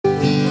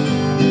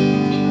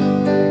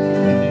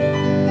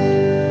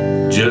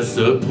Just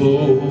a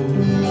poor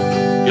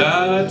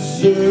God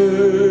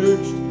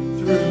searched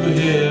through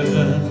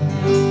heaven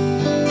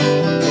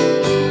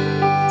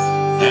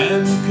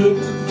and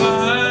couldn't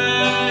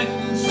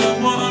find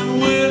someone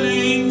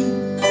willing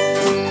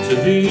to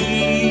be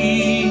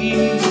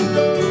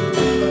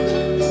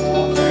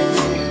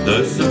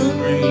the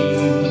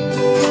supreme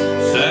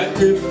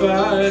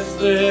sacrifice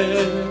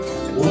that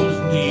was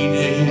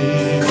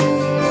needed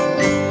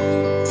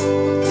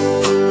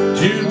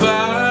to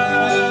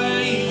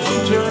buy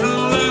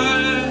eternal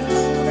life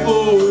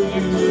for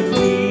you and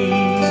me.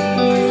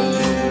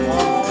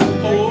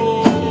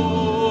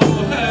 Oh,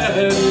 had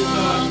it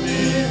not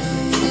been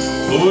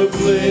for a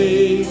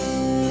place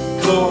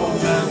called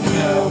Mount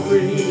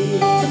Calvary,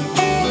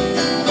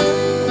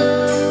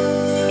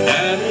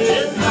 had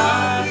it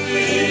not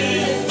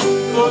been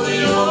for the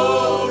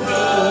old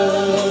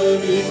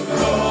rugged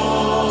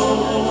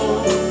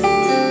cross,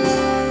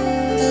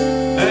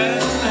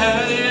 and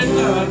had it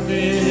not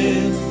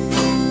been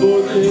for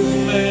this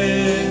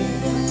man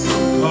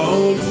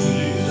called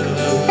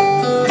Jesus,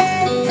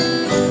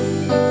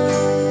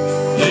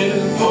 then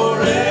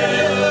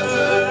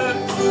forever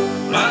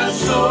my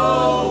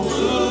soul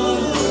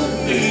would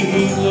be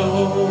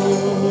lost.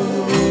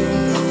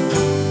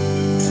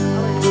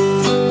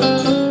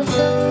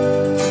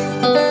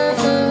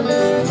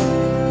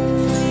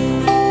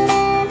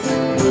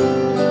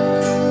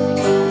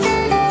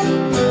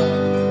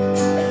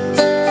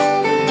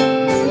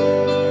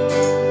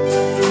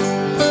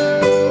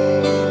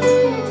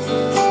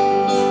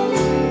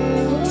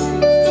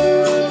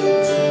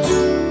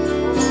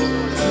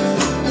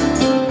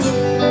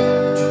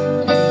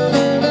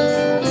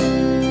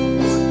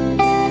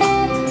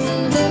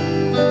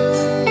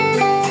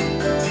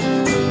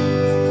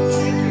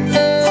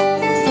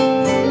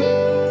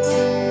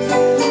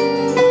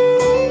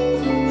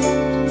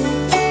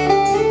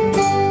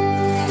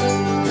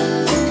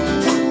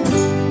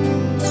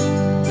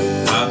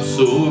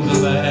 So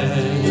glad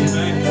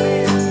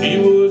he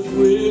was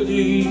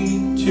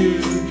willing to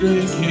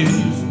drink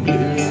his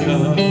bitter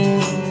cup,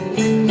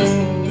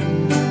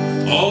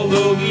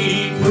 although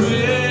he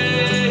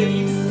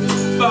prayed,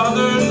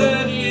 Father,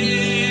 let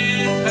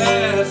it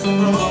pass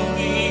from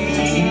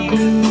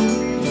me.